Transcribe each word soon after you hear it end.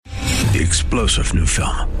The explosive new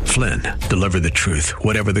film, Flynn, deliver the truth,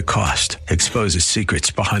 whatever the cost. Exposes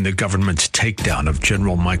secrets behind the government's takedown of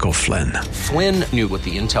General Michael Flynn. Flynn knew what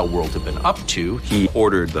the intel world had been up to. He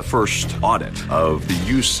ordered the first audit of the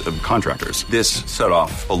use of contractors. This set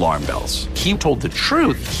off alarm bells. He told the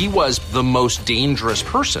truth. He was the most dangerous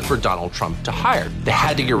person for Donald Trump to hire. They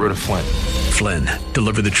had to get rid of Flynn. Flynn,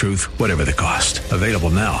 deliver the truth, whatever the cost. Available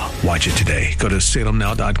now. Watch it today. Go to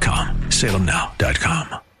salemnow.com.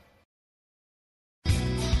 salemnow.com.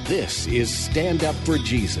 This is Stand Up for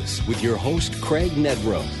Jesus with your host, Craig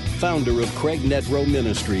Nedrow, founder of Craig Nedrow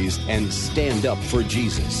Ministries and Stand Up for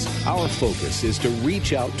Jesus. Our focus is to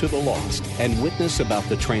reach out to the lost and witness about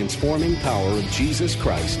the transforming power of Jesus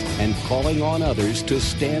Christ and calling on others to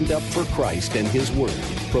stand up for Christ and His Word,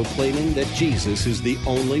 proclaiming that Jesus is the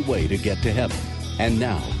only way to get to heaven. And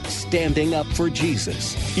now, Standing Up for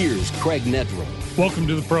Jesus, here's Craig Nedrow. Welcome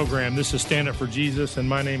to the program. This is Stand Up for Jesus, and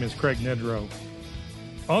my name is Craig Nedrow.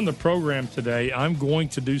 On the program today, I'm going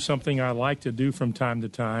to do something I like to do from time to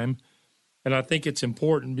time, and I think it's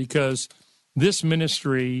important because this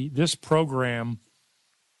ministry, this program,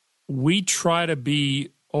 we try to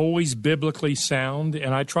be always biblically sound,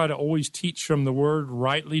 and I try to always teach from the Word,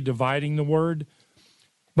 rightly dividing the Word.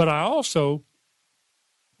 But I also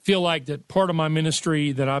feel like that part of my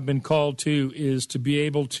ministry that I've been called to is to be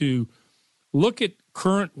able to look at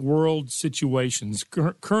current world situations,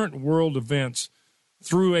 current world events,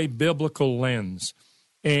 through a biblical lens.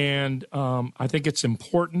 And I think it's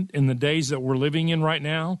important in the days that we're living in right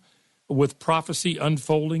now, with prophecy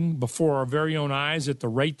unfolding before our very own eyes at the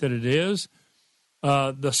rate that it is,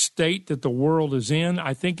 the state that the world is in.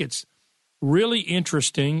 I think it's really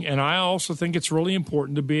interesting, and I also think it's really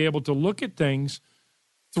important to be able to look at things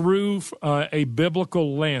through a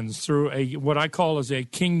biblical lens, through what I call as a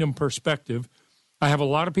kingdom perspective. I have a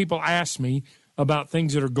lot of people ask me about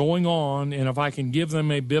things that are going on, and if I can give them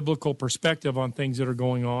a biblical perspective on things that are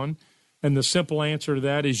going on. And the simple answer to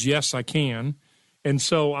that is yes, I can. And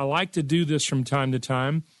so I like to do this from time to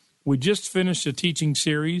time. We just finished a teaching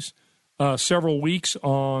series several weeks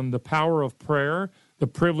on the power of prayer, the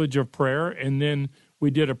privilege of prayer, and then we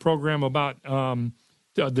did a program about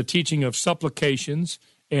the teaching of supplications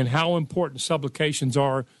and how important supplications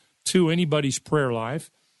are to anybody's prayer life.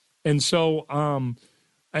 And so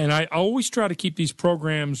and I always try to keep these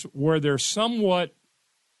programs where they're somewhat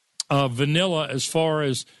vanilla as far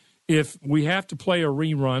as if we have to play a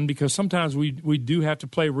rerun, because sometimes we do have to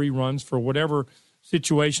play reruns for whatever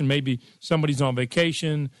situation. Maybe somebody's on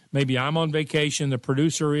vacation, maybe I'm on vacation, the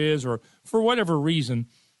producer is, or for whatever reason.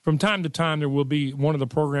 From time to time, there will be one of the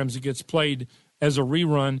programs that gets played as a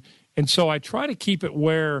rerun. And so I try to keep it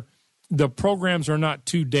where the programs are not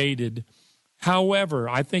too dated. However,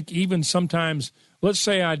 I think even sometimes, let's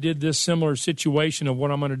say I did this similar situation of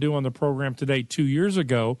what I'm going to do on the program today 2 years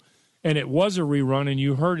ago, and it was a rerun, and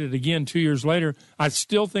you heard it again 2 years later. I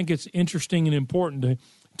still think it's interesting and important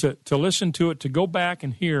to listen to it, to go back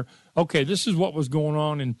and hear, okay, this is what was going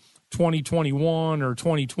on in 2021 or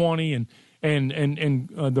 2020, and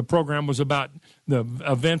the program was about the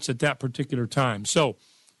events at that particular time. So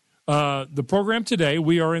the program today,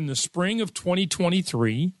 we are in the spring of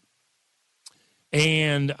 2023,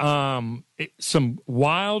 and some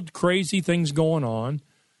wild, crazy things going on,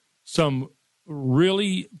 some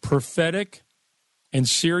really prophetic and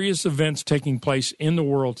serious events taking place in the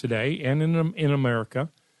world today and in America.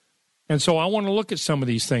 And so I want to look at some of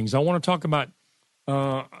these things. I want to talk about,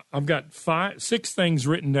 I've got 5 things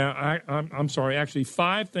written down. I'm sorry, actually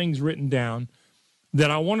 5 things written down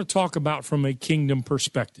that I want to talk about from a kingdom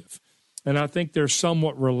perspective. And I think they're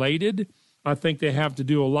somewhat related. I think they have to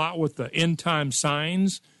do a lot with the end-time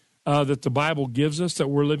signs that the Bible gives us, that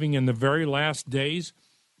we're living in the very last days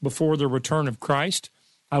before the return of Christ.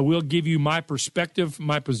 I will give you my perspective,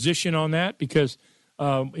 my position on that, because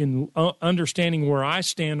in understanding where I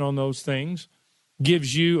stand on those things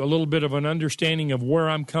gives you a little bit of an understanding of where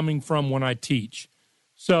I'm coming from when I teach.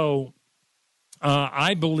 So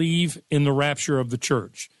I believe in the rapture of the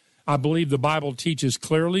church. I believe the Bible teaches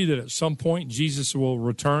clearly that at some point Jesus will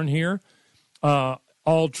return here.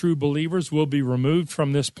 All true believers will be removed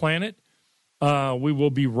from this planet. We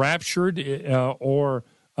will be raptured or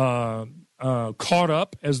caught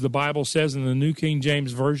up, as the Bible says in the New King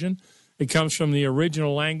James Version. It comes from the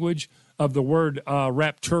original language of the word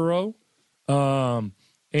rapturo. I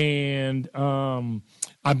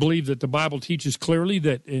believe that the Bible teaches clearly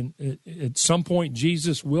that at some point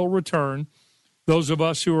Jesus will return. Those of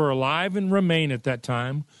us who are alive and remain at that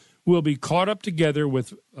time will be caught up together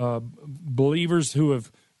with believers who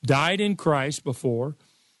have died in Christ before.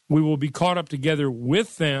 We will be caught up together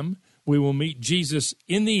with them. We will meet Jesus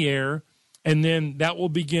in the air, and then that will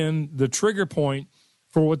begin the trigger point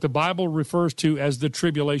for what the Bible refers to as the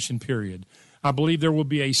tribulation period. I believe there will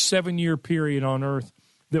be a 7-year period on earth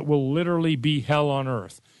that will literally be hell on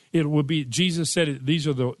earth. It will be, Jesus said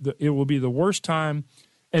it will be the worst time,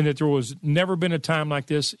 and that there was never been a time like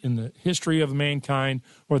this in the history of mankind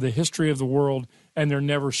or the history of the world, and there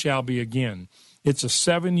never shall be again. It's a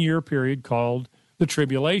 7-year period called the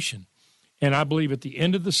tribulation. And I believe at the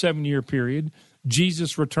end of the 7-year period,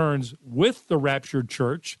 Jesus returns with the raptured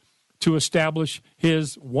church to establish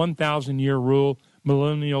his 1,000-year rule,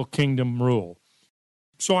 millennial kingdom rule.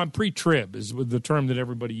 So I'm pre-trib is the term that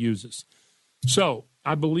everybody uses. So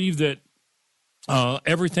I believe that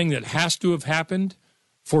everything that has to have happened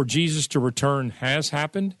for Jesus to return has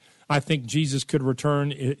happened. I think Jesus could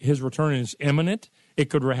return. His return is imminent. It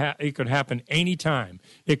could happen anytime.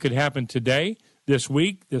 It could happen today, this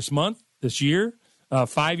week, this month, this year,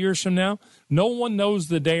 5 years from now. No one knows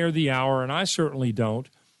the day or the hour, and I certainly don't.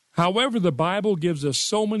 However, the Bible gives us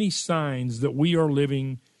so many signs that we are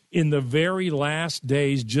living in the very last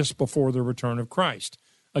days just before the return of Christ.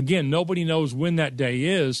 Again, nobody knows when that day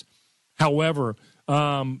is. However,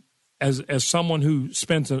 as someone who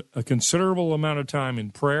spends a considerable amount of time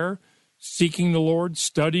in prayer, seeking the Lord,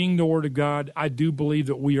 studying the Word of God, I do believe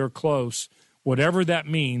that we are close. Whatever that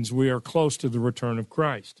means, we are close to the return of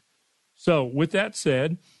Christ. So with that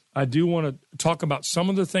said, I do want to talk about some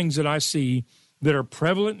of the things that I see that are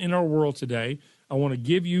prevalent in our world today. I want to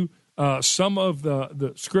give you some of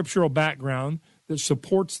the scriptural background that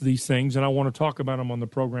supports these things, and I want to talk about them on the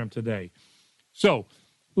program today. So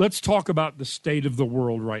let's talk about the state of the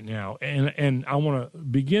world right now, and I want to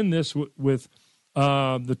begin this with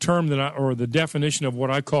the term or the definition of what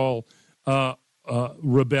I call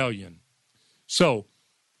rebellion. So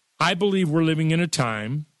I believe we're living in a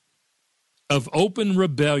time of open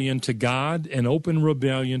rebellion to God and open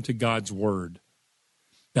rebellion to God's word.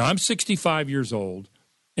 Now, I'm 65 years old,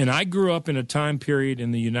 and I grew up in a time period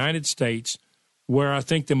in the United States where I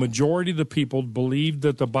think the majority of the people believed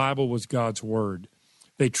that the Bible was God's word.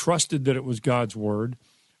 They trusted that it was God's word.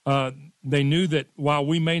 They knew that while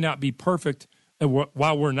we may not be perfect,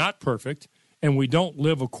 while we're not perfect, and we don't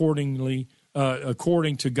live according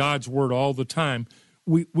to God's word all the time,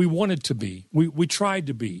 we wanted to be. We tried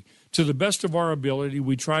to be. To the best of our ability,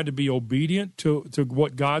 we tried to be obedient to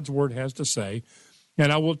what God's word has to say.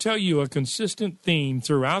 And I will tell you a consistent theme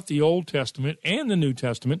throughout the Old Testament and the New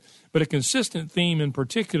Testament, but a consistent theme in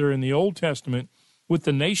particular in the Old Testament with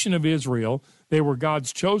the nation of Israel. They were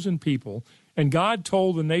God's chosen people, and God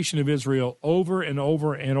told the nation of Israel over and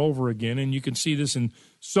over and over again, and you can see this in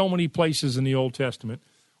so many places in the Old Testament,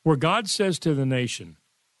 where God says to the nation,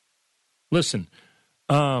 listen,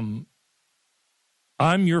 I'm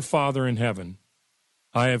your Father in heaven.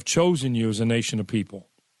 I have chosen you as a nation of people.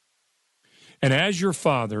 And as your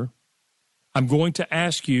Father, I'm going to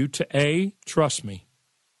ask you to A, trust me,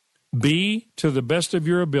 B, to the best of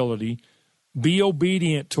your ability, be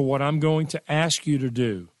obedient to what I'm going to ask you to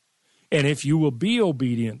do. And if you will be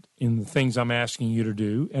obedient in the things I'm asking you to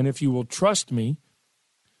do, and if you will trust me,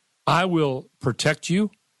 I will protect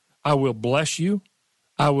you, I will bless you,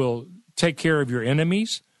 I will take care of your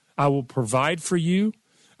enemies, I will provide for you,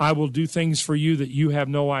 I will do things for you that you have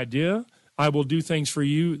no idea, I will do things for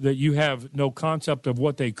you that you have no concept of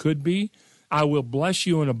what they could be. I will bless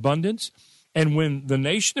you in abundance. And when the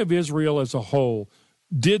nation of Israel as a whole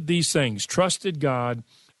did these things, trusted God,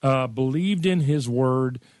 believed in his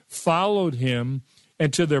word, followed him,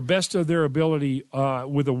 and to their best of their ability,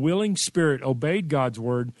 with a willing spirit, obeyed God's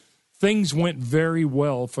word, things went very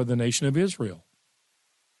well for the nation of Israel.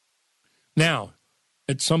 Now,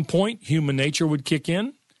 at some point, human nature would kick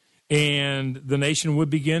in, and the nation would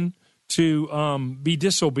begin to be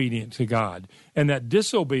disobedient to God. And that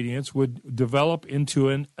disobedience would develop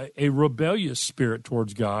into a rebellious spirit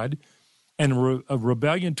towards God and a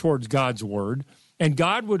rebellion towards God's word. And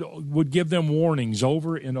God would give them warnings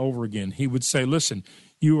over and over again. He would say, listen,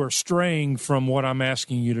 you are straying from what I'm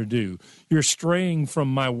asking you to do. You're straying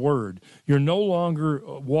from my word. You're no longer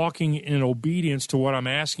walking in obedience to what I'm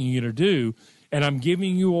asking you to do, and I'm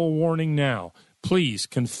giving you a warning now. Please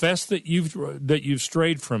confess that you've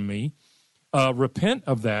strayed from me. Repent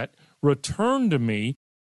of that. Return to me,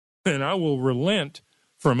 and I will relent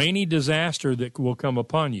from any disaster that will come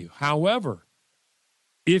upon you. However,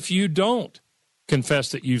 if you don't confess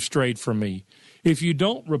that you've strayed from me, if you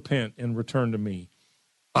don't repent and return to me,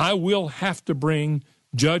 I will have to bring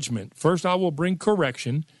judgment. First, I will bring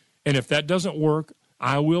correction, and if that doesn't work,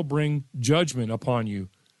 I will bring judgment upon you.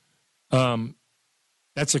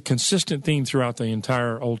 That's a consistent theme throughout the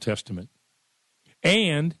entire Old Testament.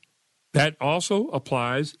 And That also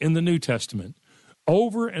applies in the New Testament.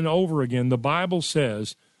 Over and over again, the Bible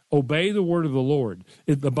says, obey the word of the Lord.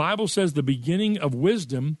 The Bible says the beginning of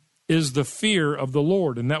wisdom is the fear of the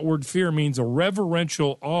Lord. And that word fear means a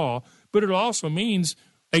reverential awe, but it also means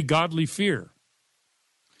a godly fear.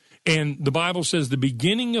 And the Bible says the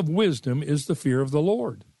beginning of wisdom is the fear of the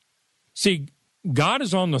Lord. See, God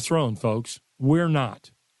is on the throne, folks. We're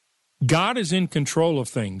not. God is in control of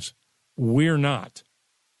things. We're not.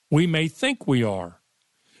 We may think we are,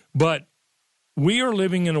 but we are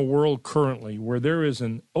living in a world currently where there is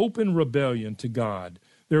an open rebellion to God.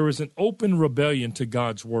 There is an open rebellion to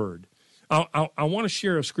God's word. I want to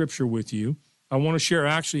share a scripture with you. I want to share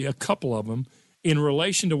actually a couple of them in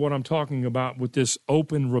relation to what I'm talking about with this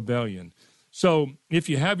open rebellion. So if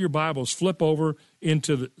you have your Bibles, flip over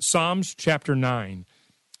into Psalms chapter 9.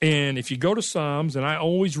 And if you go to Psalms, and I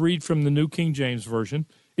always read from the New King James Version,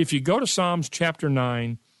 if you go to Psalms chapter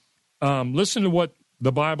 9, listen to what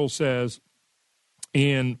the Bible says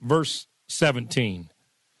in verse 17.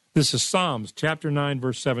 This is Psalms chapter 9,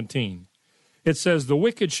 verse 17. It says, the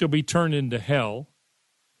wicked shall be turned into hell,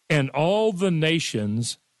 and all the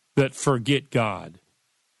nations that forget God.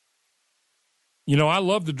 You know, I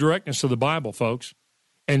love the directness of the Bible, folks.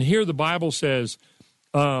 And here the Bible says,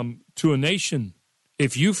 to a nation,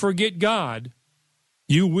 if you forget God,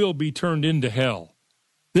 you will be turned into hell.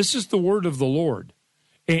 This is the word of the Lord.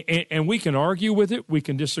 And we can argue with it. We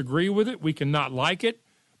can disagree with it. We can not like it.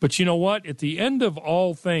 But you know what? At the end of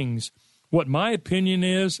all things, what my opinion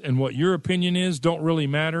is and what your opinion is don't really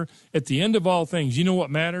matter. At the end of all things, you know what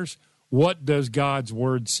matters? What does God's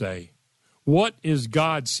word say? What does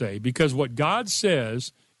God say? Because what God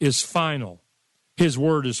says is final. His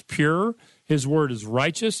word is pure, his word is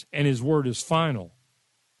righteous, and his word is final.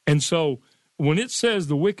 And so when it says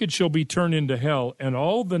the wicked shall be turned into hell and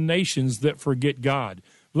all the nations that forget God,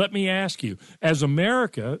 let me ask you, as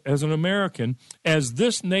America, as an American, as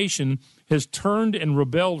this nation has turned and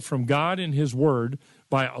rebelled from God and his word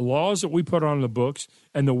by laws that we put on the books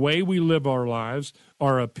and the way we live our lives,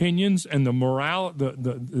 our opinions and the moral,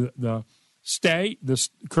 the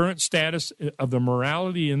current status of the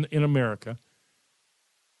morality in America,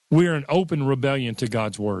 we're in open rebellion to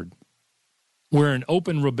God's word. We're in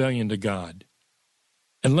open rebellion to God.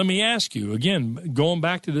 And let me ask you, again, going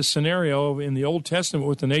back to this scenario in the Old Testament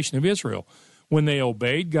with the nation of Israel, when they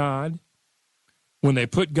obeyed God, when they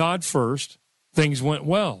put God first, things went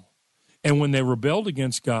well. And when they rebelled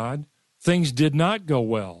against God, things did not go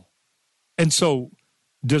well. And so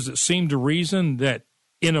does it seem to reason that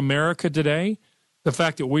in America today, the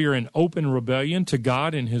fact that we are in open rebellion to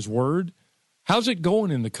God and his word, how's it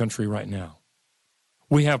going in the country right now?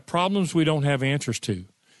 We have problems we don't have answers to.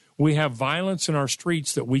 We have violence in our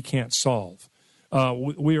streets that we can't solve.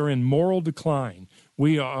 We are in moral decline.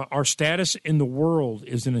 Our status in the world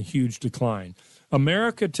is in a huge decline.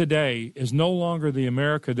 America today is no longer the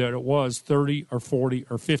America that it was 30 or 40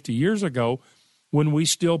 or 50 years ago when we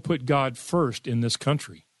still put God first in this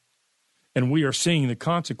country. And we are seeing the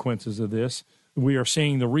consequences of this. We are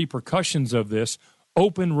seeing the repercussions of this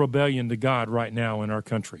open rebellion to God right now in our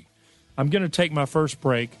country. I'm going to take my first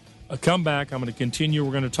break. I'll come back. I'm going to continue.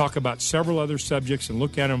 We're going to talk about several other subjects and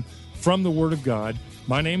look at them from the Word of God.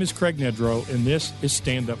 My name is Craig Nedrow, and this is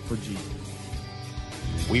Stand Up for Jesus.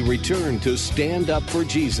 We return to Stand Up for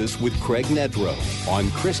Jesus with Craig Nedrow on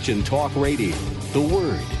Christian Talk Radio, The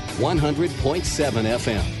Word, 100.7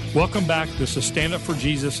 FM. Welcome back. This is Stand Up for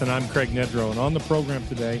Jesus, and I'm Craig Nedrow. And on the program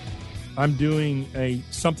today, I'm doing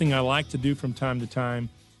something I like to do from time to time,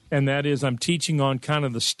 and that is I'm teaching on kind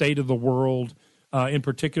of the state of the world, in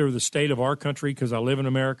particular the state of our country, because I live in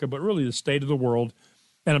America, but really the state of the world.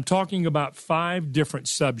 And I'm talking about 5 different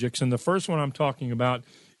subjects, and the first one I'm talking about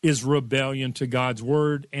is rebellion to God's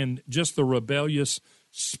word and just the rebellious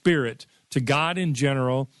spirit to God in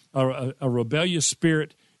general, a rebellious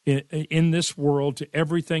spirit in this world to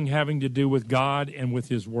everything having to do with God and with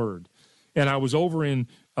his word. And I was over in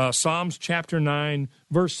Psalms chapter 9,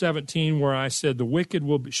 verse 17, where I said, the wicked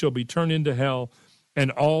shall be turned into hell and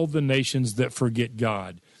all the nations that forget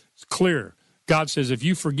God. It's clear. God says, if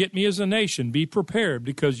you forget me as a nation, be prepared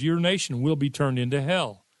because your nation will be turned into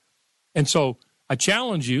hell. And so I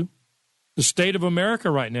challenge you, the state of America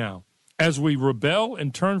right now, as we rebel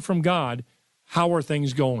and turn from God, how are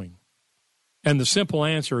things going? And the simple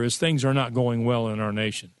answer is things are not going well in our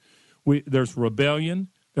nation. There's rebellion.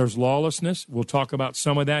 There's lawlessness. We'll talk about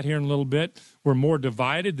some of that here in a little bit. We're more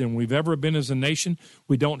divided than we've ever been as a nation.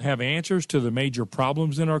 We don't have answers to the major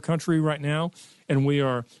problems in our country right now, and we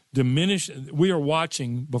are diminished. We are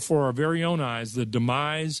watching before our very own eyes the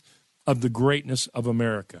demise of the greatness of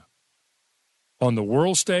America on the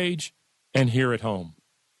world stage and here at home.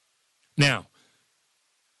 Now,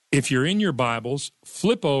 if you're in your Bibles,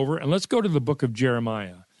 flip over and let's go to the book of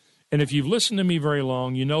Jeremiah. And if you've listened to me very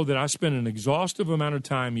long, you know that I spent an exhaustive amount of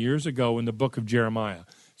time years ago in the book of Jeremiah.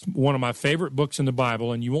 It's one of my favorite books in the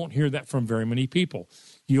Bible, and you won't hear that from very many people.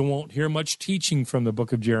 You won't hear much teaching from the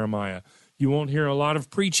book of Jeremiah. You won't hear a lot of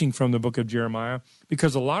preaching from the book of Jeremiah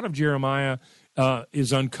because a lot of Jeremiah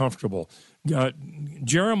is uncomfortable.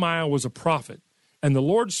 Jeremiah was a prophet, and the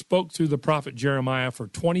Lord spoke through the prophet Jeremiah for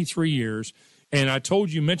 23 years. And I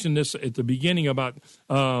mentioned this at the beginning about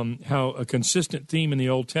how a consistent theme in the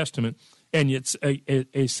Old Testament, and it's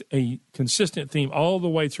a consistent theme all the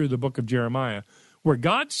way through the book of Jeremiah, where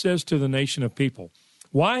God says to the nation of people,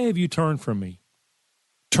 why have you turned from me?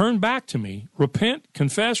 Turn back to me, repent,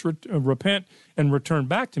 confess, repent, and return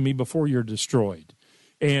back to me before you're destroyed.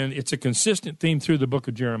 And it's a consistent theme through the book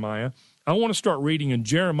of Jeremiah. I want to start reading in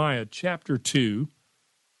Jeremiah chapter 2,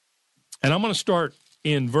 and I'm going to start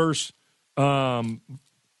in verse 4,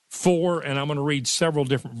 and I'm going to read several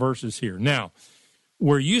different verses here. Now,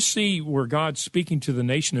 where you see where God's speaking to the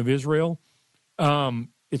nation of Israel,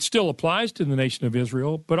 it still applies to the nation of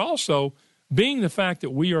Israel, but also being the fact that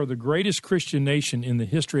we are the greatest Christian nation in the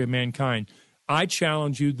history of mankind, I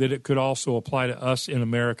challenge you that it could also apply to us in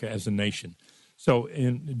America as a nation. So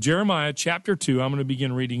in Jeremiah chapter 2, I'm going to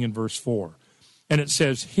begin reading in verse 4. And it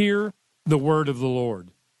says, hear the word of the Lord.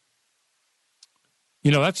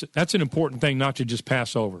 You know, that's an important thing not to just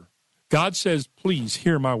pass over. God says, please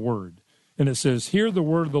hear my word. And it says, hear the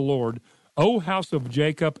word of the Lord, O house of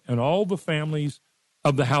Jacob, and all the families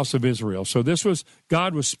of the house of Israel. So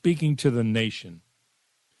God was speaking to the nation.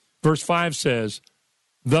 Verse 5 says,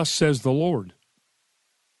 thus says the Lord,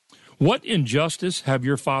 what injustice have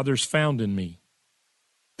your fathers found in me,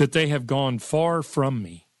 that they have gone far from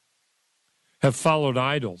me, have followed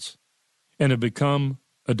idols, and have become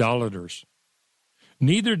idolaters?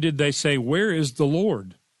 Neither did they say, where is the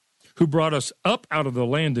Lord, who brought us up out of the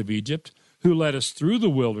land of Egypt, who led us through the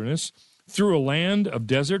wilderness, through a land of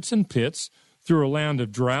deserts and pits, through a land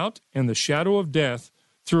of drought and the shadow of death,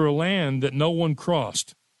 through a land that no one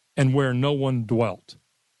crossed and where no one dwelt.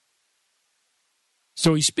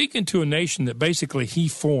 So he's speaking to a nation that basically he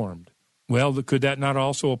formed. Well, could that not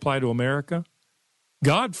also apply to America?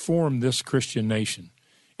 God formed this Christian nation.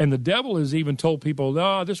 And the devil has even told people,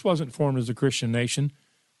 no, this wasn't formed as a Christian nation.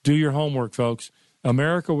 Do your homework, folks.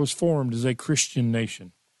 America was formed as a Christian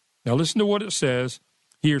nation. Now listen to what it says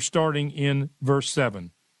here starting in verse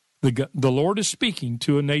 7. The Lord is speaking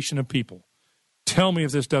to a nation of people. Tell me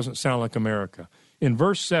if this doesn't sound like America. In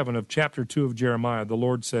verse 7 of chapter 2 of Jeremiah, the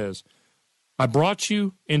Lord says, I brought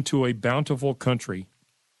you into a bountiful country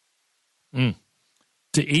to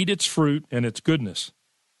eat its fruit and its goodness.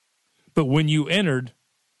 But when you entered,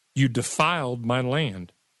 you defiled my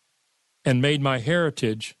land and made my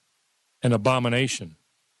heritage an abomination.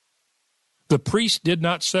 The priest did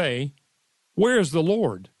not say, where is the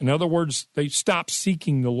Lord? In other words, they stopped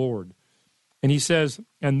seeking the Lord. And he says,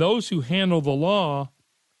 and those who handle the law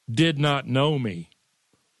did not know me.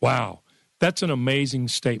 Wow, that's an amazing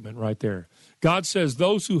statement right there. God says,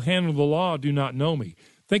 those who handle the law do not know me.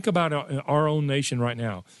 Think about our own nation right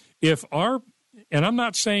now. And I'm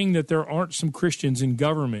not saying that there aren't some Christians in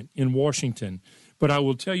government in Washington, but I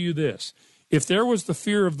will tell you this. If there was the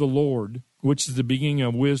fear of the Lord, which is the beginning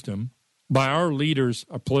of wisdom, by our leaders,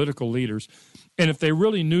 our political leaders, and if they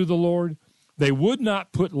really knew the Lord, they would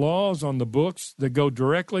not put laws on the books that go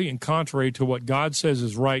directly and contrary to what God says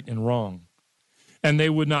is right and wrong. And they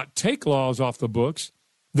would not take laws off the books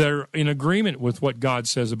that are in agreement with what God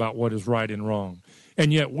says about what is right and wrong.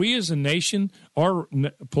 And yet we as a nation, our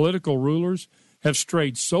political rulers, have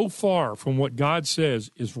strayed so far from what God says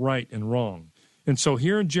is right and wrong. And so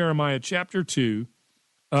here in Jeremiah chapter 2,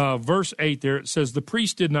 verse 8 there, it says, the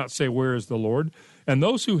priest did not say, where is the Lord? And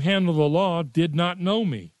those who handle the law did not know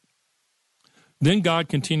me. Then God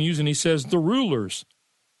continues and he says, the rulers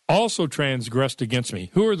also transgressed against me.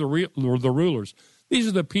 Who are the rulers? These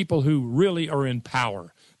are the people who really are in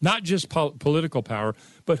power, not just political power,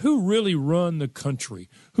 but who really run the country,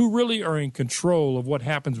 who really are in control of what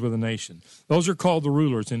happens with a nation. Those are called the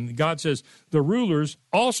rulers. And God says, the rulers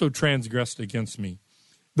also transgressed against me.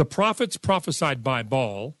 The prophets prophesied by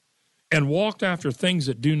Baal and walked after things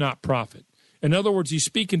that do not profit. In other words, he's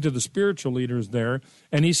speaking to the spiritual leaders there,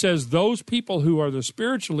 and he says those people who are the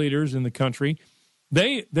spiritual leaders in the country,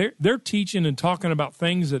 they're teaching and talking about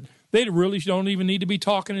things that they really don't even need to be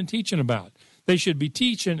talking and teaching about. They should be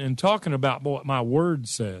teaching and talking about what my word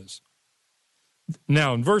says.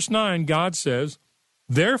 Now, in verse 9, God says,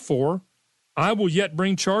 therefore, I will yet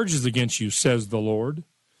bring charges against you, says the Lord,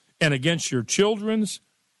 and against your children's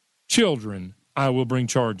children I will bring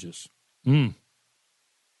charges.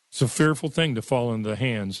 It's a fearful thing to fall into the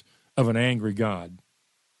hands of an angry God.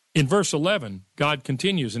 In verse 11, God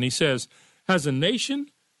continues, and he says, has a nation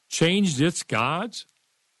changed its gods,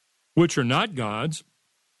 which are not gods,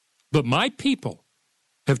 but my people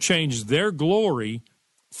have changed their glory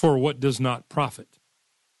for what does not profit.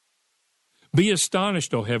 Be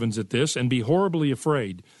astonished, O heavens, at this, and be horribly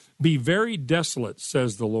afraid. Be very desolate,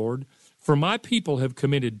 says the Lord, for my people have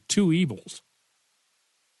committed two evils.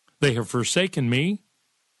 They have forsaken me,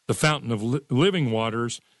 the fountain of living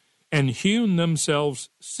waters, and hewn themselves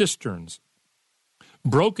cisterns,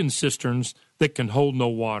 broken cisterns that can hold no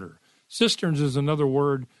water. Cisterns is another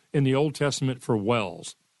word in the Old Testament for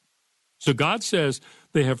wells. So God says,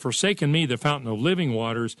 they have forsaken me, the fountain of living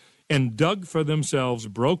waters, and dug for themselves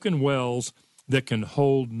broken wells that can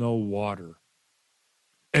hold no water.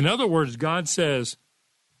 In other words, God says,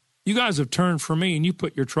 you guys have turned from me, and you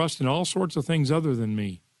put your trust in all sorts of things other than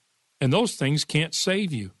me. And those things can't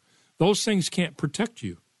save you. Those things can't protect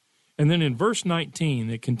you. And then in verse 19,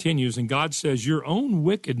 it continues, and God says, your own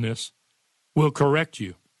wickedness will correct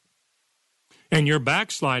you, and your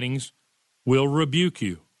backslidings will rebuke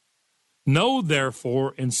you. Know,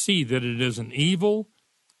 therefore, and see that it is an evil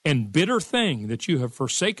and bitter thing that you have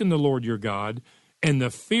forsaken the Lord your God, and the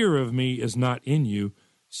fear of me is not in you,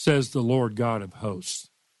 says the Lord God of hosts.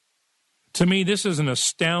 To me, this is an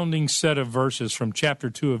astounding set of verses from chapter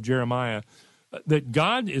 2 of Jeremiah, that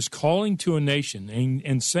God is calling to a nation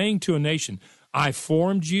and saying to a nation, I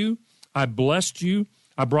formed you, I blessed you,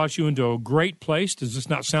 I brought you into a great place. Does this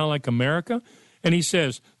not sound like America? And he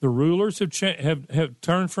says, the rulers have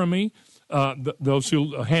turned from me. Those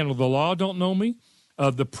who handle the law don't know me.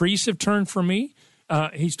 The priests have turned from me.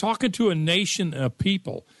 He's talking to a nation of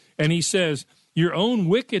people, and he says, your own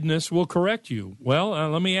wickedness will correct you. Well,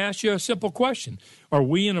 let me ask you a simple question. Are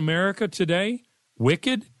we in America today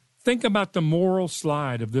wicked? Think about the moral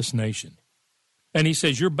slide of this nation. And he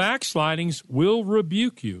says, your backslidings will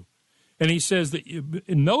rebuke you. And he says that you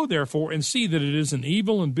know, therefore, and see that it is an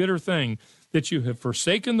evil and bitter thing that you have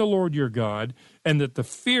forsaken the Lord your God, and that the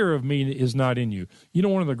fear of me is not in you. You know,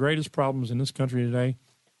 one of the greatest problems in this country today,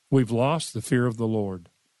 we've lost the fear of the Lord.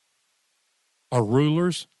 Our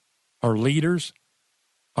rulers, our leaders,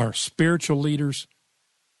 our spiritual leaders,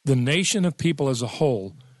 the nation of people as a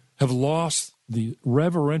whole have lost the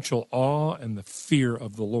reverential awe and the fear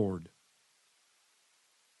of the Lord.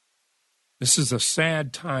 This is a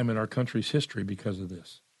sad time in our country's history because of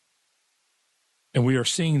this. And we are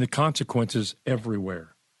seeing the consequences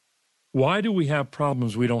everywhere. Why do we have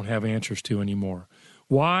problems we don't have answers to anymore?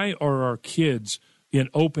 Why are our kids in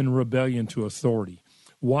open rebellion to authority?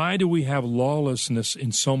 Why do we have lawlessness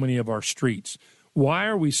in so many of our streets? Why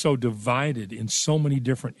are we so divided in so many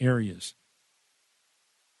different areas?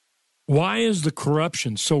 Why is the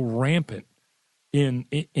corruption so rampant in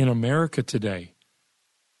America today?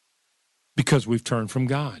 Because we've turned from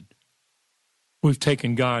God. We've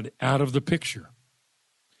taken God out of the picture.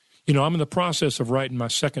 You know, I'm in the process of writing my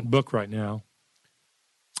second book right now,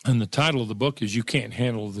 and the title of the book is You Can't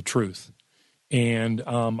Handle the Truth. And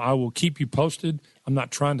I will keep you posted. I'm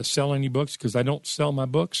not trying to sell any books because I don't sell my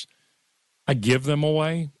books. I give them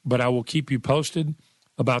away, but I will keep you posted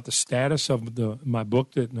about the status of my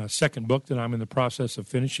second book that I'm in the process of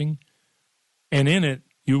finishing. And in it,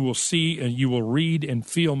 you will see and you will read and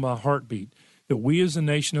feel my heartbeat, that we as a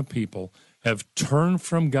nation of people have turned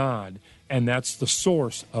from God, and that's the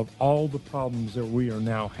source of all the problems that we are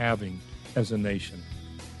now having as a nation.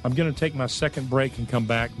 I'm going to take my second break and come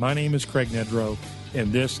back. My name is Craig Nedrow,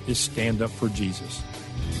 and this is Stand Up for Jesus.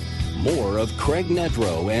 More of Craig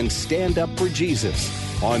Nedrow and Stand Up for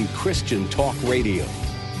Jesus on Christian Talk Radio.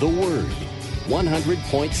 The Word,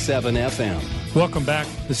 100.7 FM. Welcome back.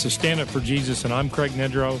 This is Stand Up for Jesus, and I'm Craig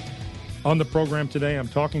Nedrow. On the program today, I'm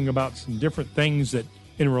talking about some different things that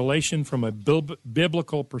in relation from a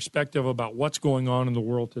biblical perspective about what's going on in the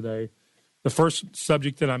world today. The first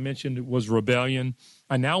subject that I mentioned was rebellion.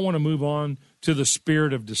 I now want to move on to the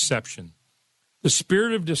spirit of deception. The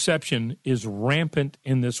spirit of deception is rampant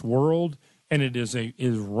in this world, and it is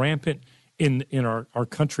rampant in our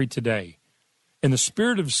country today. And the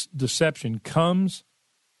spirit of deception comes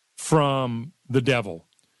from the devil.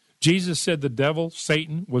 Jesus said the devil,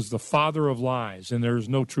 Satan, was the father of lies, and there is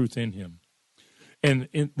no truth in him. And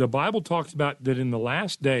the Bible talks about that in the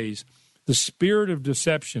last days, the spirit of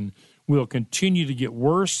deception will continue to get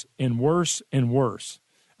worse and worse and worse.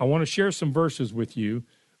 I want to share some verses with you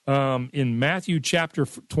in Matthew chapter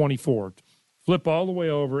 24. Flip all the way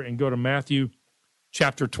over and go to Matthew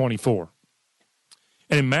chapter 24.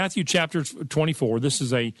 And in Matthew chapter 24, this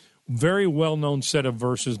is very well-known set of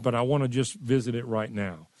verses, but I want to just visit it right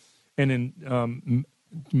now. And in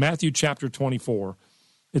Matthew chapter 24,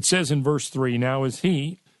 it says in verse 3, "Now as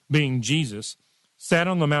he, being Jesus, sat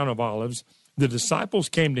on the Mount of Olives, the disciples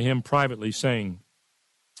came to him privately, saying,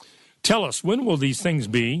 'Tell us, when will these things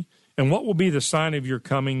be, and what will be the sign of your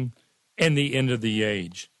coming and the end of the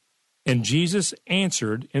age?' And Jesus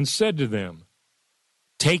answered and said to them,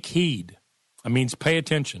 'Take heed.'" That means pay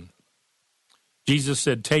attention. Jesus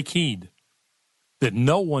said, "Take heed that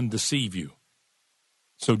no one deceive you."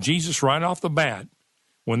 So Jesus, right off the bat,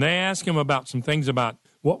 when they asked him about some things about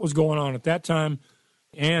what was going on at that time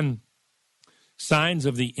and signs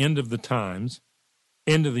of the end of the times,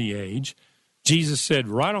 end of the age, Jesus said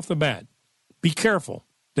right off the bat, be careful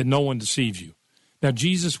that no one deceives you. Now,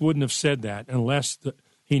 Jesus wouldn't have said that unless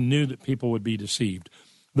he knew that people would be deceived.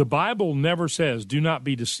 The Bible never says do not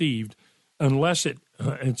be deceived unless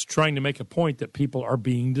it's trying to make a point that people are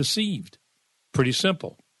being deceived. Pretty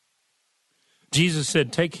simple. Jesus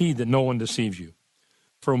said, "Take heed that no one deceives you.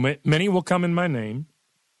 For many will come in my name,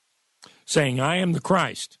 saying, 'I am the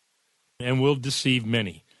Christ,' and will deceive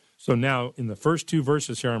many." So now, in the first two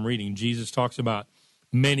verses here I'm reading, Jesus talks about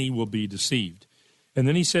many will be deceived. And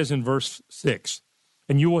then he says in verse 6,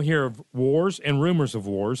 "And you will hear of wars and rumors of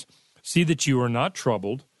wars. See that you are not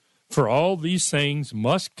troubled, for all these things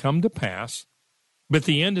must come to pass, but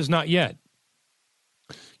the end is not yet."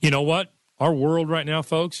 You know what? Our world right now,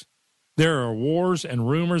 folks, there are wars and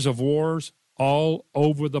rumors of wars all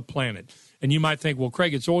over the planet. And you might think, well,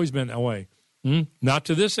 Craig, it's always been that way. Not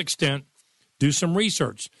to this extent. Do some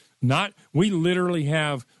research. We literally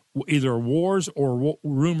have either wars or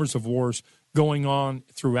rumors of wars going on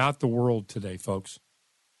throughout the world today, folks.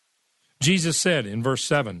 Jesus said in verse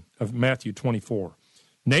 7 of Matthew 24,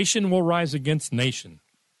 "Nation will rise against nation,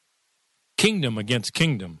 kingdom against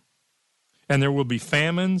kingdom, and there will be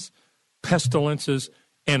famines, pestilences,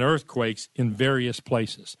 and earthquakes in various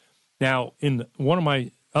places." Now, in one of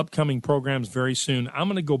my upcoming programs very soon, I'm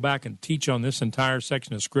going to go back and teach on this entire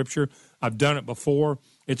section of Scripture. I've done it before.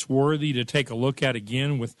 It's worthy to take a look at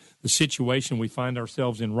again with the situation we find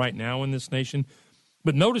ourselves in right now in this nation.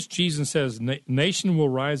 But notice Jesus says, nation will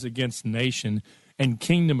rise against nation and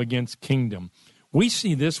kingdom against kingdom. We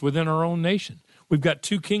see this within our own nation. We've got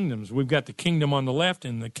two kingdoms. We've got the kingdom on the left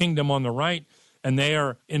and the kingdom on the right, and they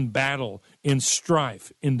are in battle, in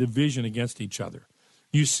strife, in division against each other.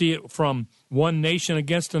 You see it from one nation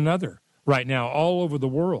against another right now all over the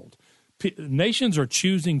world. Nations are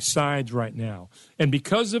choosing sides right now. And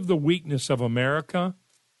because of the weakness of America,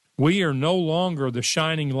 we are no longer the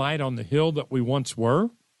shining light on the hill that we once were.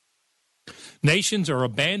 Nations are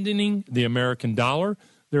abandoning the American dollar.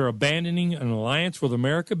 They're abandoning an alliance with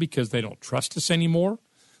America because they don't trust us anymore.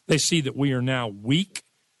 They see that we are now weak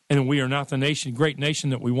and we are not the great nation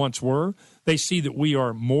that we once were. They see that we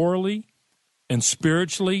are morally and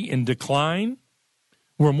spiritually in decline.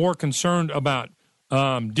 We're more concerned about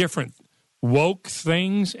different woke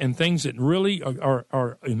things and things that really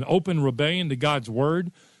are in open rebellion to God's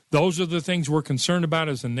word. Those are the things we're concerned about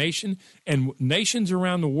as a nation. And nations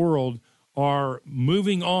around the world are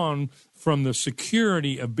moving on from the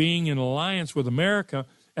security of being in alliance with America,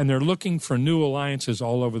 and they're looking for new alliances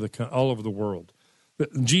all over the world.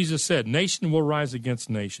 Jesus said, nation will rise against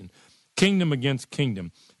nation, kingdom against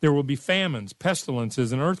kingdom. There will be famines,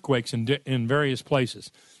 pestilences, and earthquakes in various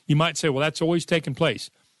places. You might say, well, that's always taken place.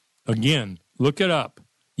 Again, look it up.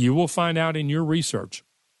 You will find out in your research.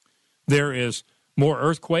 There is more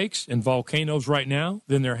earthquakes and volcanoes right now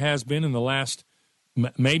than there has been in the last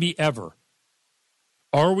maybe ever.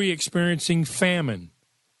 Are we experiencing famine?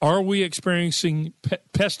 Are we experiencing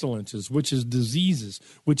pestilences, which is diseases,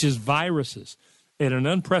 which is viruses, at an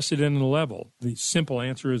unprecedented level? The simple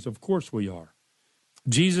answer is, of course we are.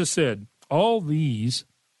 Jesus said, all these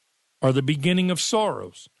are the beginning of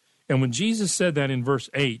sorrows. And when Jesus said that in verse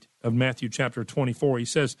 8 of Matthew chapter 24, he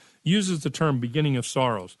uses the term beginning of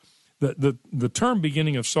sorrows. The term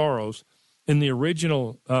beginning of sorrows in the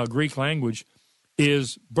original Greek language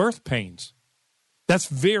is birth pains. That's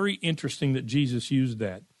very interesting that Jesus used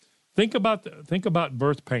that. Think about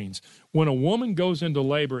birth pains. When a woman goes into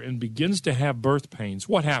labor and begins to have birth pains,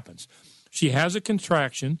 what happens? She has a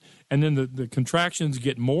contraction, and then the contractions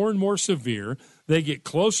get more and more severe. They get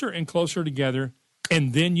closer and closer together,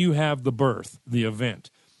 and then you have the birth, the event.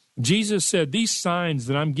 Jesus said, these signs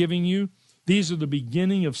that I'm giving you, these are the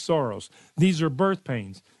beginning of sorrows. These are birth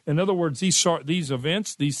pains. In other words, these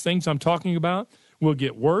events, these things I'm talking about, will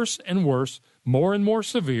get worse and worse, more and more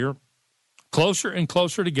severe, closer and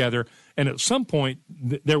closer together, and at some point,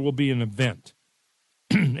 there will be an event.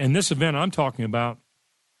 And this event I'm talking about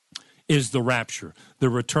is the rapture, the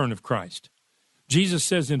return of Christ. Jesus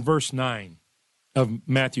says in verse 9 of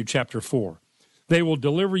Matthew chapter 4, they will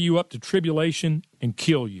deliver you up to tribulation and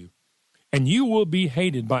kill you, and you will be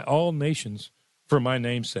hated by all nations for my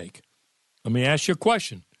name's sake. Let me ask you a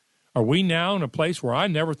question. Are we now in a place where I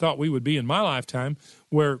never thought we would be in my lifetime,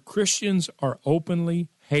 where Christians are openly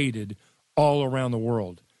hated all around the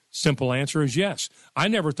world? Simple answer is yes. I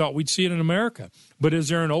never thought we'd see it in America. But is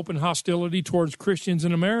there an open hostility towards Christians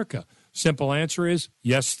in America? Simple answer is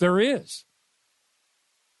yes, there is.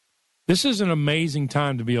 This is an amazing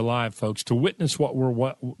time to be alive, folks, to witness what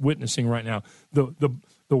we're witnessing right now.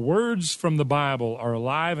 The words from the Bible are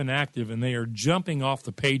alive and active, and they are jumping off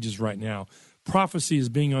the pages right now. Prophecy is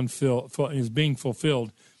being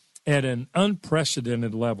fulfilled at an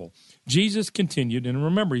unprecedented level. Jesus continued, and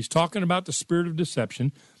remember, he's talking about the spirit of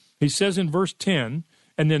deception. He says in verse 10,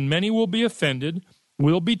 and then many will be offended,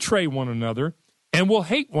 will betray one another, and will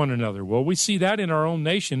hate one another. Well, we see that in our own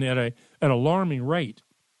nation at an alarming rate.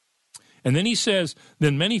 And then he says,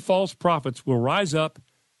 then many false prophets will rise up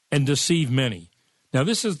and deceive many. Now,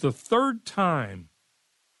 this is the third time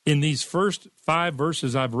in these first 5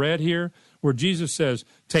 verses I've read here where Jesus says,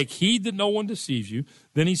 take heed that no one deceives you.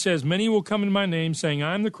 Then he says, many will come in my name, saying,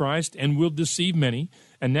 I am the Christ, and will deceive many.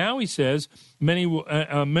 And now he says,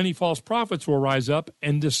 many false prophets will rise up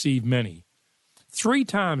and deceive many. 3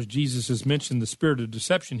 times Jesus has mentioned the spirit of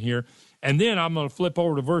deception here. And then I'm going to flip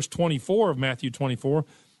over to verse 24 of Matthew 24.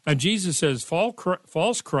 And Jesus says,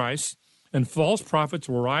 false Christs and false prophets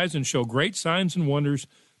will rise and show great signs and wonders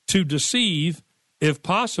to deceive, if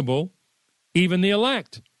possible, even the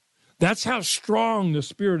elect. That's how strong the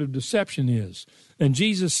spirit of deception is. And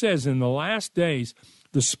Jesus says in the last days,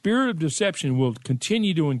 the spirit of deception will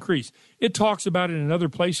continue to increase. It talks about it in other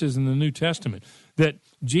places in the New Testament, that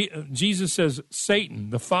Jesus says Satan,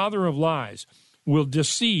 the father of lies, will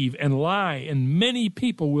deceive and lie, and many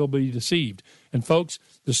people will be deceived. And folks,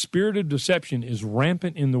 the spirit of deception is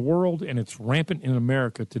rampant in the world, and it's rampant in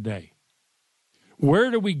America today. Where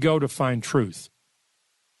do we go to find truth?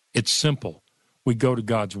 It's simple. We go to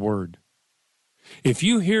God's Word. If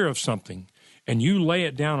you hear of something and you lay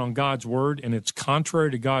it down on God's Word and it's contrary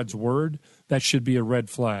to God's Word, that should be a red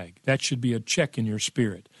flag. That should be a check in your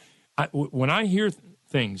spirit. When I hear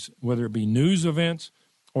things, whether it be news events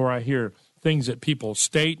or I hear things that people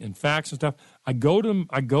state and facts and stuff, I go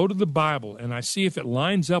to the Bible and I see if it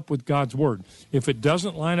lines up with God's Word. If it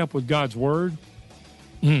doesn't line up with God's Word,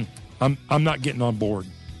 I'm not getting on board.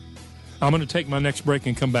 I'm going to take my next break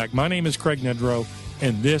and come back. My name is Craig Nedrow,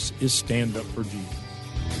 and this is Stand Up for Jesus.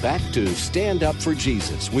 Back to Stand Up for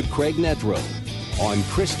Jesus with Craig Nedrow on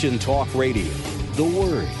Christian Talk Radio, The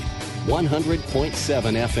Word, 100.7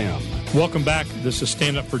 FM. Welcome back. This is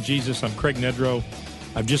Stand Up for Jesus. I'm Craig Nedrow.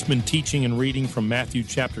 I've just been teaching and reading from Matthew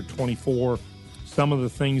chapter 24, some of the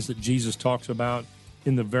things that Jesus talks about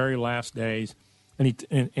in the very last days,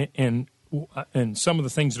 and some of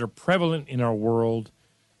the things that are prevalent in our world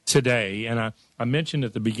today. And I mentioned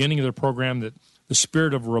at the beginning of the program that the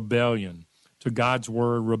spirit of rebellion to God's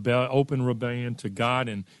word, open rebellion to God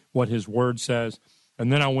and what his word says.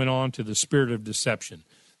 And then I went on to the spirit of deception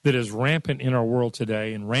that is rampant in our world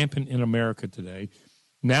today and rampant in America today.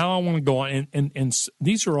 Now I want to go on, and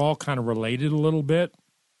these are all kind of related a little bit.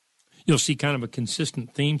 You'll see kind of a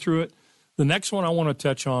consistent theme through it. The next one I want to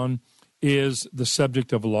touch on is the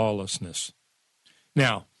subject of lawlessness.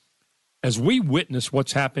 Now, as we witness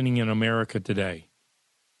what's happening in America today,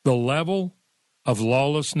 the level of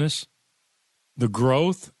lawlessness, the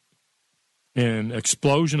growth and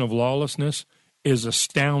explosion of lawlessness is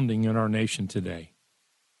astounding in our nation today.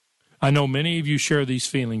 I know many of you share these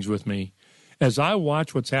feelings with me. As I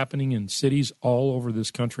watch what's happening in cities all over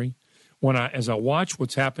this country, as I watch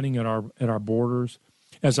what's happening at our borders,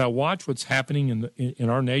 as I watch what's happening in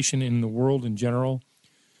our nation, in the world in general,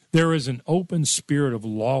 there is an open spirit of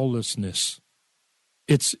lawlessness.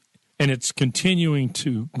 It's continuing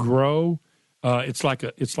to grow. It's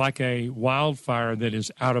like a wildfire that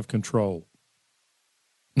is out of control.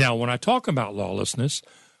 Now, when I talk about lawlessness,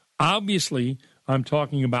 obviously I'm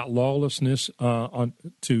talking about lawlessness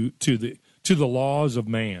to the laws of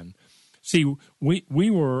man. See,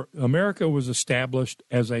 America was established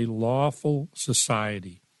as a lawful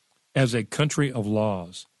society, as a country of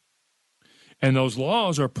laws. And those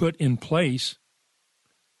laws are put in place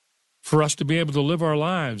for us to be able to live our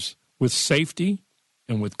lives with safety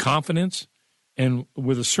and with confidence and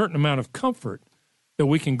with a certain amount of comfort that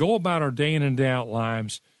we can go about our day in and day out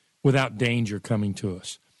lives without danger coming to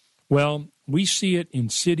us. Well, we see it in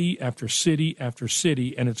city after city after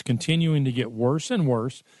city, and it's continuing to get worse and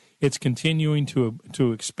worse. It's continuing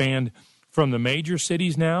to expand from the major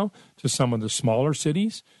cities now to some of the smaller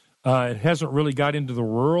cities. It hasn't really got into the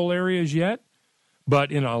rural areas yet,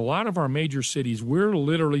 but in a lot of our major cities, we're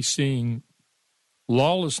literally seeing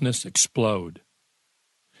lawlessness explode.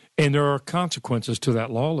 And there are consequences to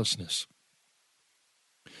that lawlessness.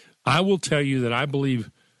 I will tell you that I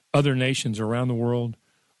believe other nations around the world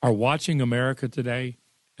are watching America today,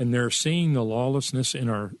 and they're seeing the lawlessness in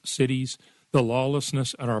our cities, the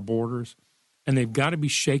lawlessness at our borders, and they've got to be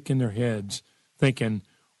shaking their heads thinking,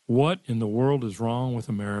 what in the world is wrong with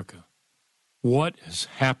America? What has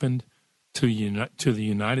happened to the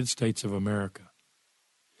United States of America?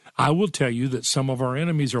 I will tell you that some of our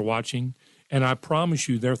enemies are watching, and I promise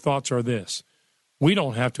you their thoughts are this: we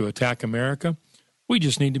don't have to attack America. We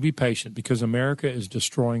just need to be patient because America is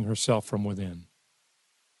destroying herself from within.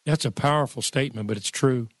 That's a powerful statement, but it's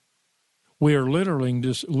true. We are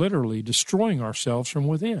literally destroying ourselves from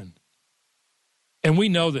within. And we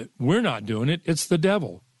know that we're not doing it. It's the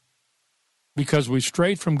devil. Because we've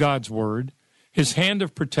strayed from God's word. His hand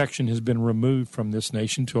of protection has been removed from this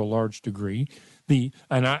nation to a large degree.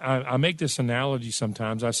 I make this analogy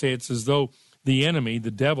sometimes. I say it's as though the enemy,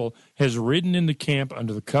 the devil, has ridden into camp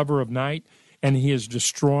under the cover of night, and he is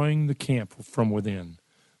destroying the camp from within.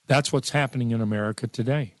 That's what's happening in America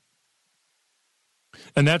today.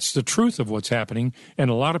 And that's the truth of what's happening,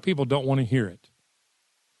 and a lot of people don't want to hear it.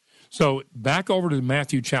 So back over to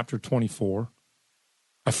Matthew chapter 24.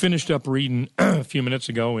 I finished up reading a few minutes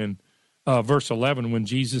ago in verse 11 when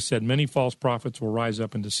Jesus said, many false prophets will rise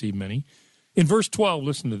up and deceive many. In verse 12,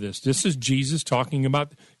 listen to this. This is Jesus talking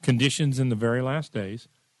about conditions in the very last days.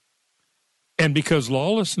 And because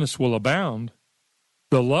lawlessness will abound,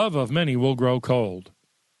 the love of many will grow cold.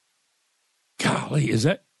 Golly, does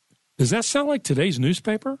that sound like today's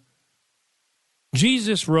newspaper?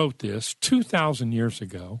 Jesus wrote this 2,000 years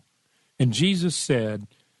ago, and Jesus said,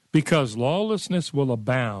 because lawlessness will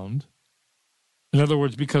abound, in other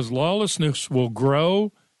words, because lawlessness will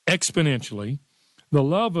grow exponentially, the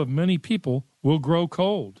love of many people will grow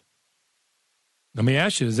cold. Let me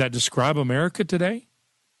ask you, does that describe America today?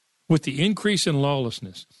 With the increase in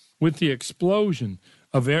lawlessness, with the explosion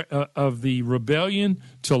of the rebellion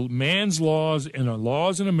to man's laws and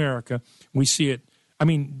laws in America, we see it. I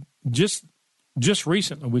mean, just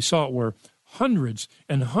recently we saw it where hundreds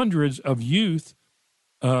and hundreds of youth,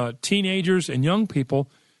 teenagers and young people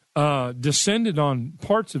descended on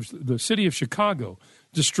parts of the city of Chicago,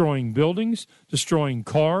 destroying buildings, destroying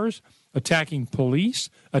cars, attacking police,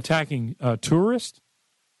 attacking tourists.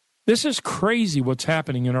 This is crazy what's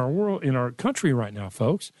happening in our world, in our country right now,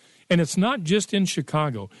 folks. And it's not just in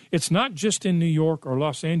Chicago. It's not just in New York or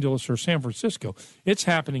Los Angeles or San Francisco. It's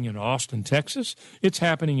happening in Austin, Texas. It's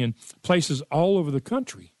happening in places all over the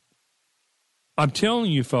country. I'm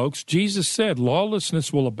telling you, folks, Jesus said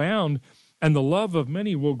lawlessness will abound and the love of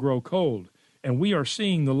many will grow cold. And we are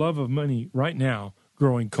seeing the love of many right now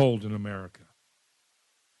growing cold in America.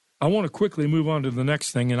 I want to quickly move on to the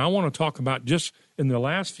next thing, and I want to talk about just in the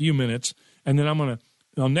last few minutes, and then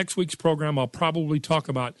on next week's program, I'll probably talk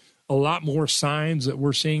about a lot more signs that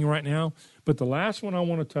we're seeing right now. But the last one I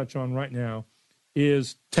want to touch on right now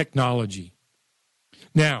is technology.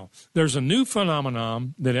 Now, there's a new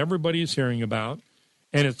phenomenon that everybody is hearing about,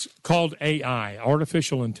 and it's called AI,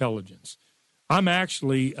 artificial intelligence. I'm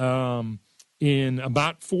actually, in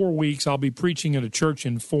about 4 weeks, I'll be preaching at a church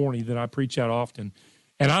in Forney that I preach at often,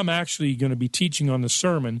 and I'm actually going to be teaching on the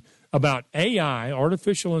sermon about AI,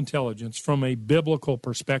 artificial intelligence, from a biblical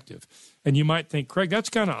perspective. And you might think, Craig,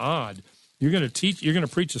 that's kind of odd. You're going to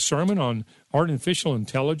preach a sermon on artificial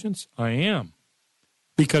intelligence? I am.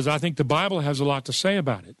 Because I think the Bible has a lot to say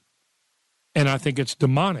about it. And I think it's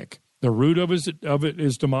demonic. The root of it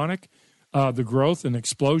is demonic. The growth and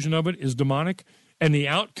explosion of it is demonic. And the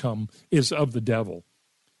outcome is of the devil.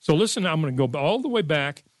 So listen, I'm going to go all the way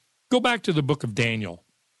back. Go back to the book of Daniel.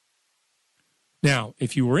 Now,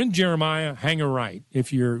 if you were in Jeremiah, hang a right.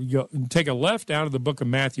 If you take a left out of the book of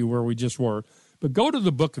Matthew where we just were, but go to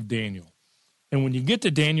the book of Daniel. And when you get to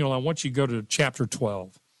Daniel, I want you to go to chapter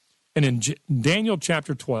 12. And in Daniel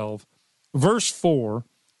chapter 12, verse 4,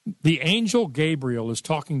 the angel Gabriel is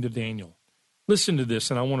talking to Daniel. Listen to this,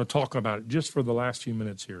 and I want to talk about it just for the last few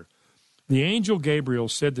minutes here. The angel Gabriel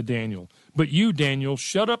said to Daniel, "But you, Daniel,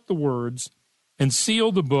 shut up the words and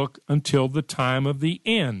seal the book until the time of the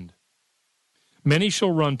end. Many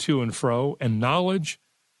shall run to and fro, and knowledge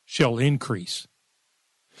shall increase."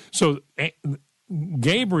 So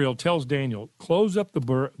Gabriel tells Daniel, close up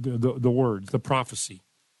the words, the prophecy,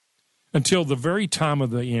 until the very time of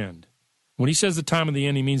the end. When he says the time of the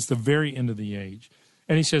end, he means the very end of the age.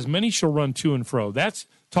 And he says, many shall run to and fro. That's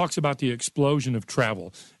talks about the explosion of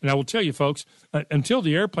travel. And I will tell you, folks, until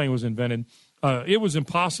the airplane was invented, it was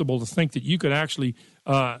impossible to think that you could actually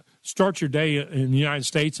start your day in the United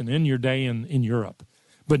States and end your day in Europe.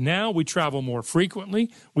 But now we travel more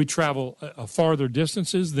frequently. We travel farther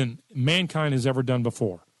distances than mankind has ever done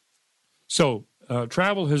before. So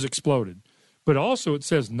travel has exploded. But also it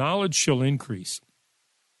says knowledge shall increase.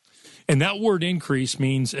 And that word increase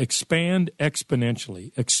means expand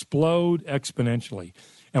exponentially, explode exponentially.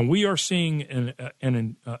 And we are seeing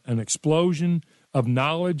an explosion of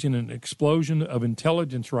knowledge and an explosion of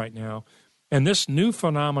intelligence right now. And this new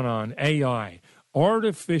phenomenon, AI,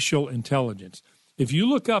 artificial intelligence. If you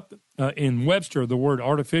look up in Webster the word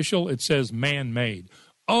artificial, it says man-made.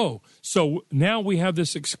 Oh, so now we have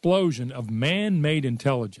this explosion of man-made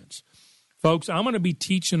intelligence. Folks, I'm going to be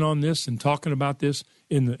teaching on this and talking about this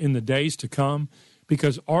in the days to come,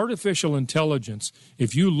 because artificial intelligence,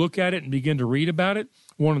 if you look at it and begin to read about it,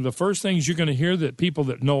 one of the first things you're going to hear that people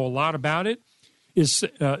that know a lot about it is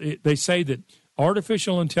they say that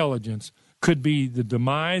artificial intelligence could be the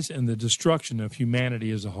demise and the destruction of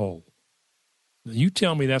humanity as a whole. You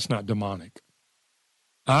tell me that's not demonic.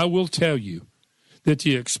 I will tell you that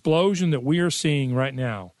the explosion that we are seeing right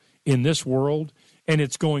now in this world, and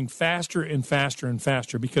it's going faster and faster and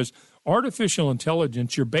faster, because artificial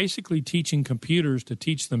intelligence, you're basically teaching computers to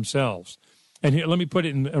teach themselves. And here, let me put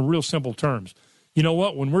it in real simple terms. You know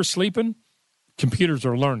what? When we're sleeping, computers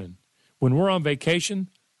are learning. When we're on vacation,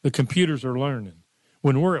 the computers are learning.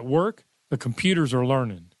 When we're at work, the computers are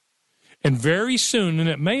learning. And very soon, and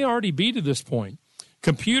it may already be to this point,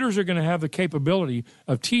 computers are going to have the capability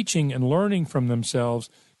of teaching and learning from themselves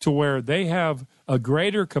to where they have a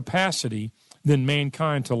greater capacity than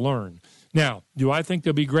mankind to learn. Now, do I think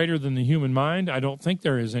they'll be greater than the human mind? I don't think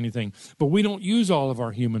there is anything. But we don't use all of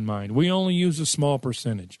our human mind. We only use a small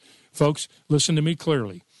percentage. Folks, listen to me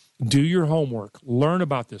clearly. Do your homework. Learn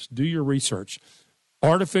about this. Do your research.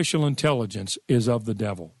 Artificial intelligence is of the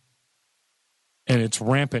devil. And it's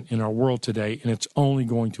rampant in our world today, and it's only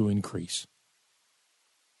going to increase.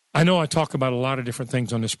 I know I talk about a lot of different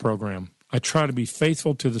things on this program. I try to be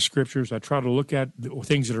faithful to the Scriptures. I try to look at the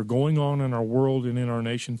things that are going on in our world and in our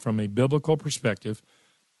nation from a biblical perspective.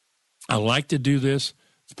 I like to do this.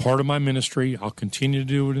 It's part of my ministry. I'll continue to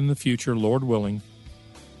do it in the future, Lord willing.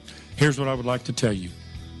 Here's what I would like to tell you.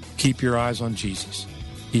 Keep your eyes on Jesus.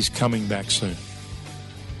 He's coming back soon.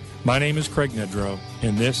 My name is Craig Nedrow,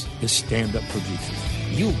 and this is Stand Up for Jesus.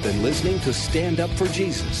 You've been listening to Stand Up for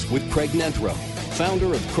Jesus with Craig Nedrow,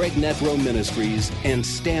 founder of Craig Nedrow Ministries and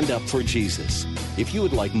Stand Up for Jesus. If you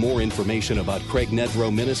would like more information about Craig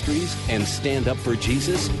Nedrow Ministries and Stand Up for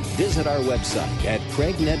Jesus, visit our website at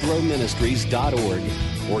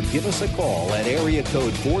craignedrowministries.org or give us a call at area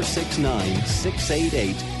code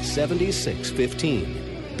 469-688-7615.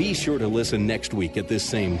 Be sure to listen next week at this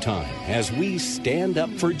same time as we stand up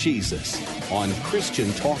for Jesus on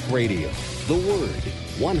Christian Talk Radio, The Word,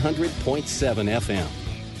 100.7 FM.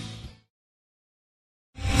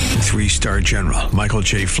 3-star General Michael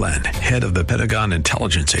J. Flynn, head of the Pentagon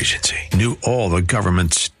Intelligence Agency, knew all the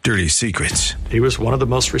government's dirty secrets. He was one of the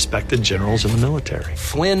most respected generals in the military.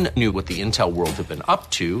 Flynn knew what the intel world had been up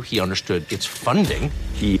to. He understood its funding.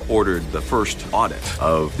 He ordered the first audit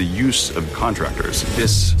of the use of contractors.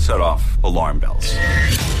 This set off alarm bells.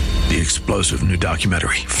 The explosive new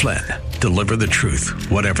documentary, Flynn, Deliver the Truth,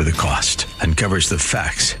 Whatever the Cost, uncovers the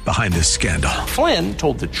facts behind this scandal. Flynn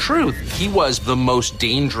told the truth. He was the most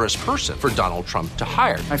dangerous person for Donald Trump to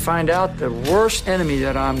hire. I find out the worst enemy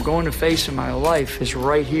that I'm going to face in my life is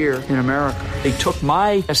right here in America. They took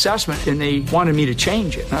my assessment and they wanted me to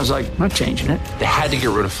change it. And I was like, I'm not changing it. They had to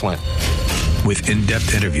get rid of Flynn. With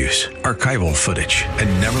in-depth interviews, archival footage,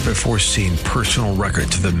 and never-before-seen personal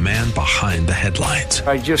records of the man behind the headlines.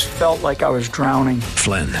 I just felt like I was drowning.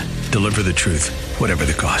 Flynn, Deliver the Truth, Whatever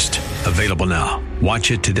the Cost. Available now.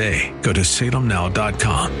 Watch it today. Go to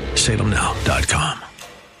salemnow.com. salemnow.com.